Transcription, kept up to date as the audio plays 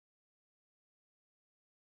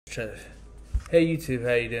Hey YouTube,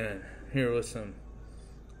 how you doing? Here with some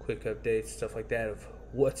quick updates, stuff like that of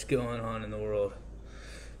what's going on in the world.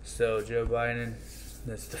 So Joe Biden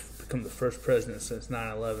has become the first president since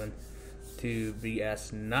 9/11 to be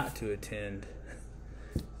asked not to attend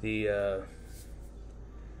the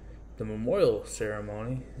memorial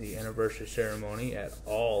ceremony, the anniversary ceremony at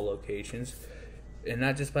all locations, and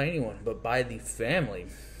not just by anyone, but by the family.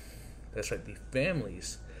 That's right, the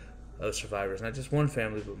families of survivors, not just one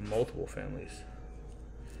family, but multiple families,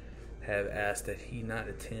 have asked that he not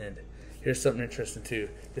attend. Here's something interesting too.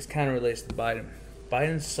 This kind of relates to Biden.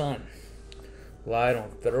 Biden's son lied on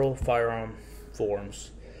federal firearm forms.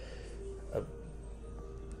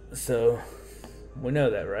 So we know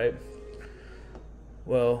that, right?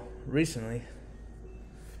 Well, recently,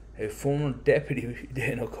 a former deputy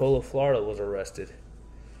in Ocala, Florida, was arrested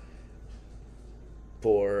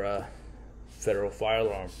for federal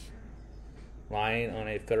firearm, lying on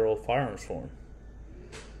a federal firearms form.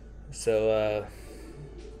 So,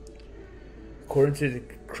 according to the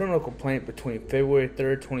criminal complaint between February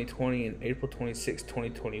 3rd, 2020 and April 26,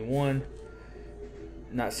 2021,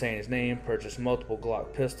 not saying his name, purchased multiple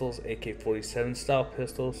Glock pistols, AK-47 style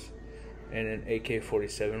pistols, and an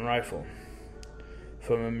AK-47 rifle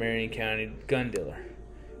from a Marion County gun dealer.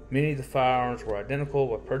 Many of the firearms were identical.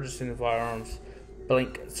 While purchasing the firearms,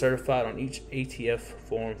 blank certified on each ATF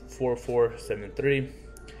form 4473.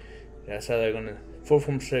 That's how they're going to.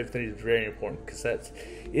 4473 is very important because that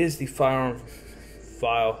is the firearm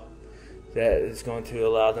file that is going to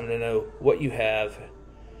allow them to know what you have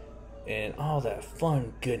and all that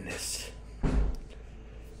fun goodness.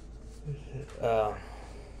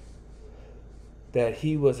 That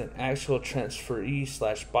he was an actual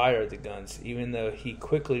transferee / buyer of the guns, even though he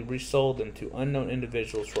quickly resold them to unknown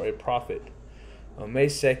individuals for a profit. On May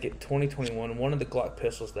 2nd, 2021, one of the Glock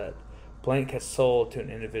pistols that Blank had sold to an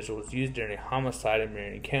individual was used during a homicide in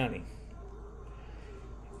Marion County.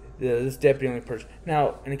 This deputy only purchased.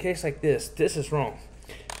 Now, in a case like this is wrong.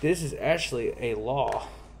 This is actually a law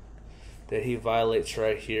that he violates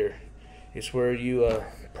right here. It's where you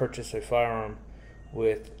purchase a firearm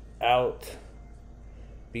without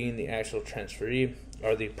being the actual transferee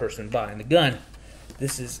or the person buying the gun.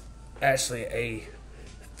 This is actually a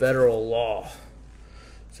federal law.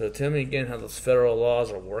 So tell me again how those federal laws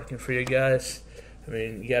are working for you guys. I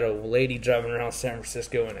mean, you got a lady driving around San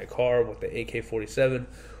Francisco in a car with the AK-47,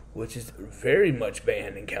 which is very much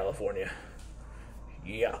banned in California.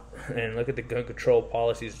 Yeah, and look at the gun control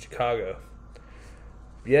policies in Chicago.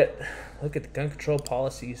 Yet, look at the gun control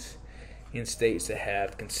policies in states that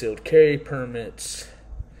have concealed carry permits,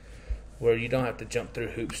 where you don't have to jump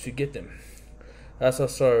through hoops to get them. I also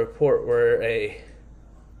saw a report where a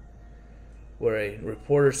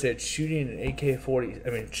reporter said shooting an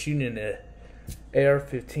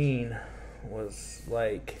AR-15 was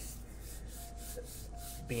like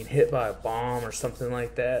being hit by a bomb or something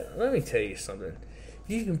like that. Let me tell you something.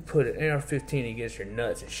 You can put an AR-15 against your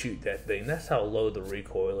nuts and shoot that thing. That's how low the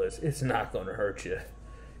recoil is. It's not going to hurt you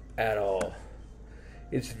at all.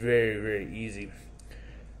 It's very, very easy.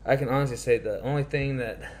 I can honestly say the only thing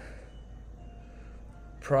that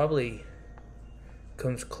probably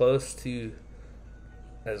comes close to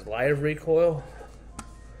as light of recoil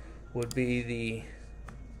would be the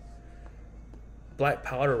black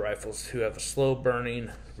powder rifles, who have a slow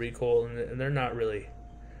burning recoil, and they're not really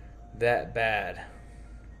that bad.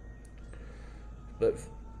 But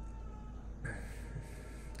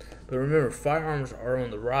remember, firearms are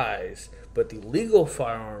on the rise, but the legal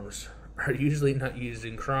firearms are usually not used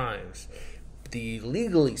in crimes. The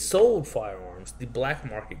legally sold firearms, the black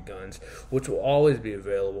market guns, which will always be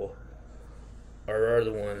available, are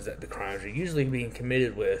the ones that the crimes are usually being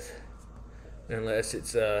committed with, unless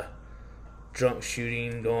it's drunk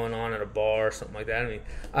shooting going on at a bar or something like that. I mean,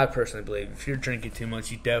 I personally believe if you're drinking too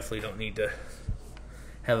much, you definitely don't need to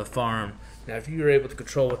have a firearm. Now, if you're able to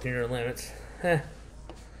control within your limits, a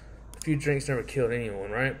few drinks never killed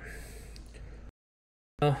anyone, right?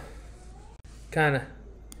 Well, kind of.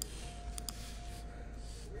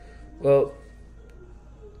 Well,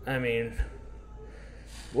 I mean,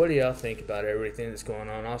 what do y'all think about everything that's going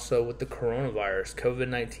on? Also with the coronavirus,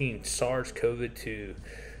 COVID-19, SARS-CoV-2,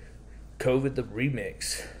 COVID the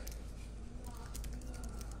remix.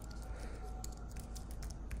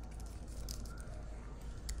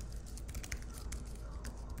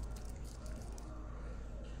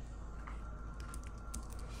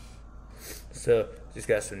 So, just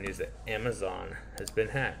got some news that Amazon has been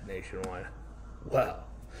hacked nationwide. Wow.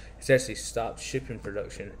 It's actually stopped shipping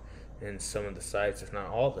production in some of the sites, if not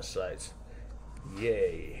all the sites.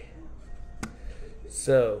 Yay.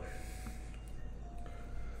 So,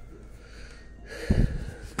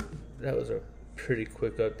 that was a pretty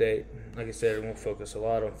quick update. Like I said, we'll focus a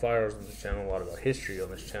lot on firearms on this channel, a lot about history on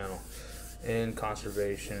this channel, and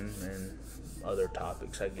conservation and other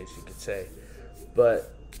topics, I guess you could say.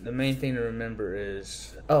 But the main thing to remember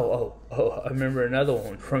is, I remember another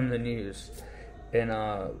one from the news. In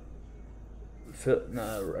right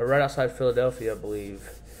outside Philadelphia, I believe,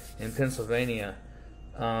 in Pennsylvania,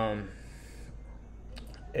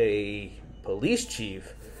 a police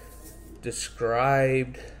chief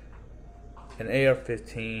described an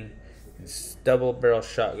AR-15 double-barrel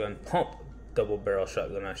shotgun, double-barrel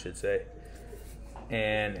shotgun, I should say,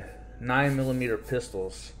 and 9mm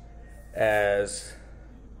pistols as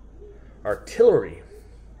artillery.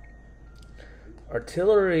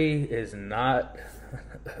 Artillery is not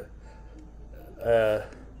an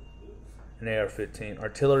AR-15.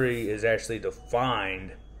 Artillery is actually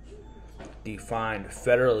defined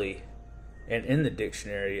federally and in the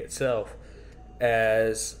dictionary itself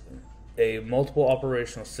as a multiple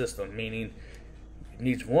operational system, meaning it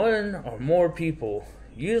needs one or more people,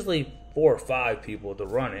 usually 4 or 5 people, to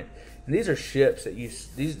run it. And these are ships that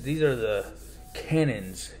these are the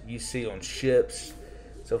cannons you see on ships,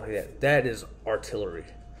 stuff like that. That is artillery.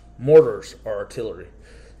 Mortars are artillery.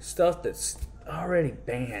 Stuff that's already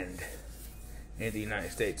banned in the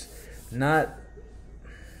United States. Not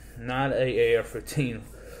a AR-15,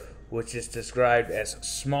 which is described as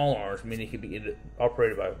small arms, meaning it can be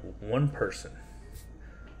operated by one person.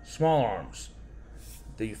 Small arms.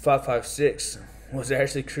 The 5.56 was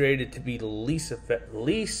actually created to be least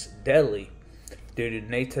deadly due to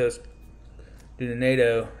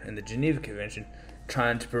NATO and the Geneva Convention,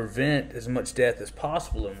 trying to prevent as much death as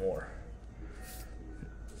possible in war.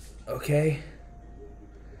 Okay?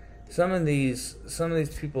 Some of these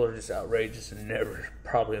people are just outrageous and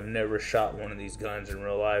probably have never shot one of these guns in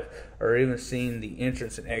real life, or even seen the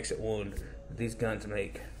entrance and exit wound that these guns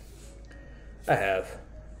make. I have.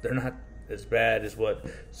 They're not as bad as what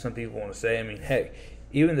some people want to say. I mean, heck,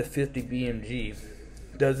 even the 50 BMG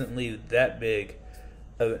doesn't leave that big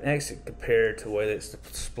of an exit compared to the way that it's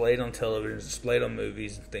displayed on television, displayed on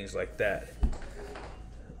movies, and things like that.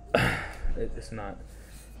 It's not.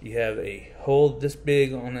 You have a hole this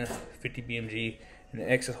big on a 50 BMG, and the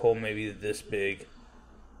exit hole maybe this big,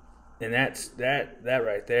 and that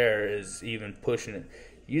right there is even pushing it.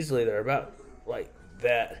 Usually they're about like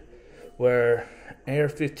that, where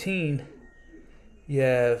AR-15 you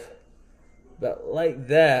have about like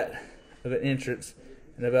that of an entrance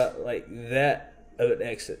and about like that of an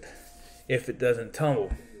exit, if it doesn't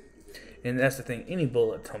tumble. And that's the thing, any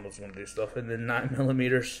bullet tumbles when do stuff. And then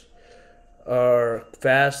 9mm are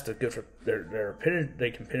fast. They're good for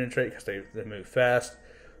they can penetrate because they move fast,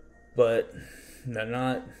 but they're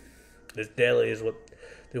not as deadly as what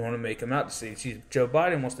they want to make them out to see. See, Joe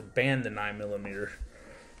Biden wants to ban the 9mm,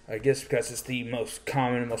 I guess because it's the most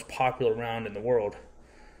common and most popular round in the world.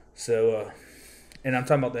 So, and I'm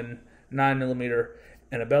talking about the 9mm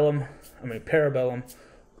parabellum,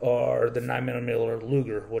 or the 9mm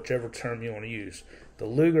Luger, whichever term you want to use. The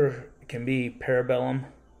Luger can be parabellum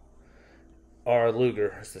or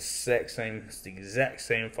Luger. It's the exact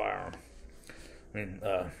same firearm.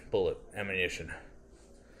 Bullet ammunition.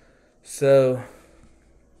 So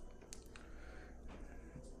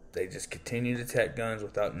they just continue to attack guns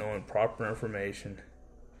without knowing proper information.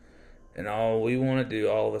 And all we want to do,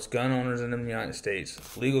 all of us gun owners in the United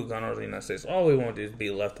States, legal gun owners in the United States, all we want to do is be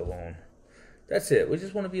left alone. That's it. We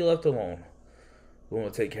just want to be left alone. We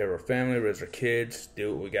want to take care of our family, raise our kids,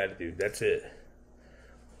 do what we got to do. That's it.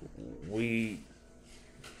 We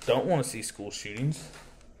don't want to see school shootings.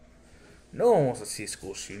 No one wants to see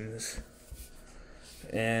school shootings.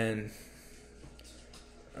 And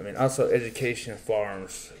also education of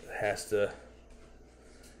firearms has to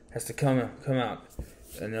come out.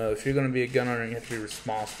 And if you're going to be a gun owner, you have to be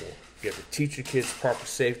responsible. You have to teach your kids proper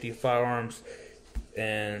safety of firearms,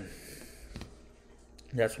 and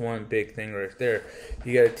that's one big thing right there.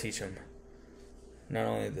 You got to teach them not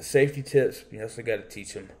only the safety tips, but you also got to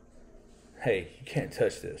teach them, hey, you can't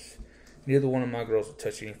touch this. Neither one of my girls will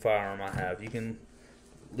touch any firearm I have. You can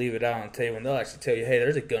leave it out on the table, and they'll actually tell you, hey,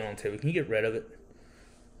 there's a gun on the table. Can you get rid of it?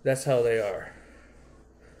 That's how they are.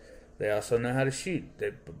 They also know how to shoot.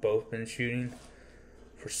 They've both been shooting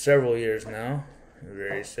for several years now,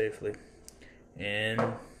 very safely, and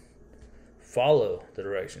follow the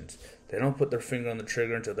directions. They don't put their finger on the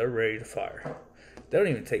trigger until they're ready to fire. They don't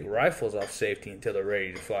even take rifles off safety until they're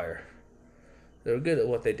ready to fire. They're good at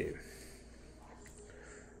what they do.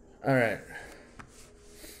 Alright.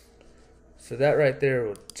 So that right there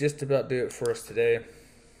will just about do it for us today.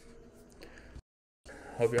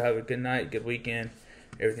 Hope you have a good night, good weekend.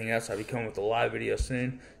 everything else. I'll be coming with a live video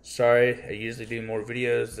soon. Sorry, I usually do more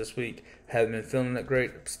videos this week. Haven't been feeling that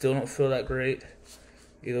great. Still don't feel that great.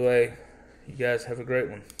 Either way, you guys have a great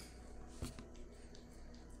one.